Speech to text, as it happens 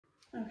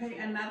Okay,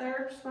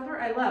 another sweater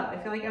I love. I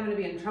feel like I'm gonna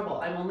be in trouble.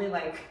 I'm only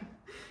like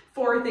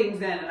 4 things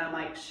in and I'm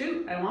like,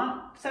 shoot, I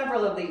want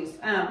several of these.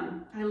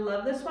 I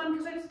love this one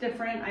because it's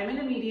different. I'm in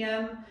a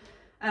medium.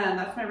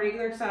 That's my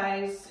regular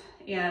size,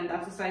 and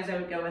that's the size I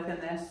would go with in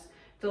this.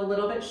 It's a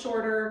little bit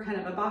shorter, kind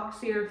of a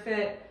boxier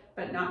fit,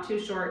 but not too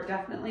short,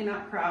 definitely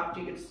not cropped.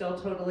 You could still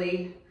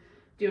totally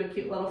do a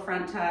cute little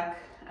front tuck.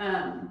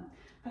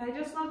 But I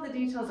just love the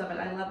details of it.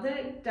 I love that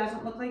it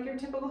doesn't look like your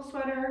typical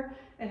sweater.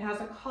 It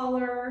has a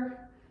collar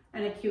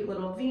and a cute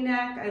little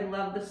V-neck. I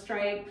love the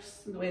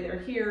stripes, the way they're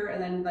here,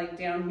 and then like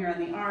down here on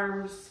the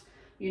arms.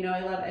 You know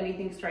I love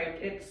anything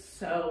striped. It's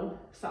so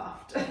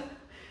soft.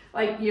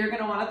 Like you're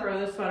gonna wanna throw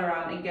this sweater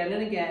on again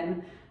and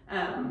again.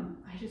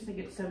 I just think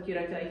it's so cute.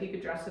 I feel like you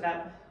could dress it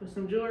up with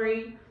some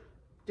jewelry,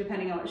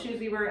 depending on what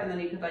shoes you wear, and then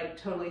you could like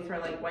totally throw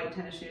like white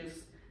tennis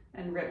shoes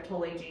and ripped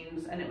Holy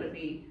jeans, and it would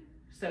be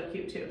so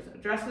cute too. So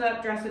dress it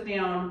up, dress it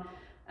down.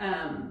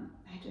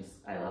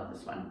 I love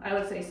this one. I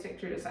would say stick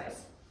true to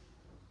size.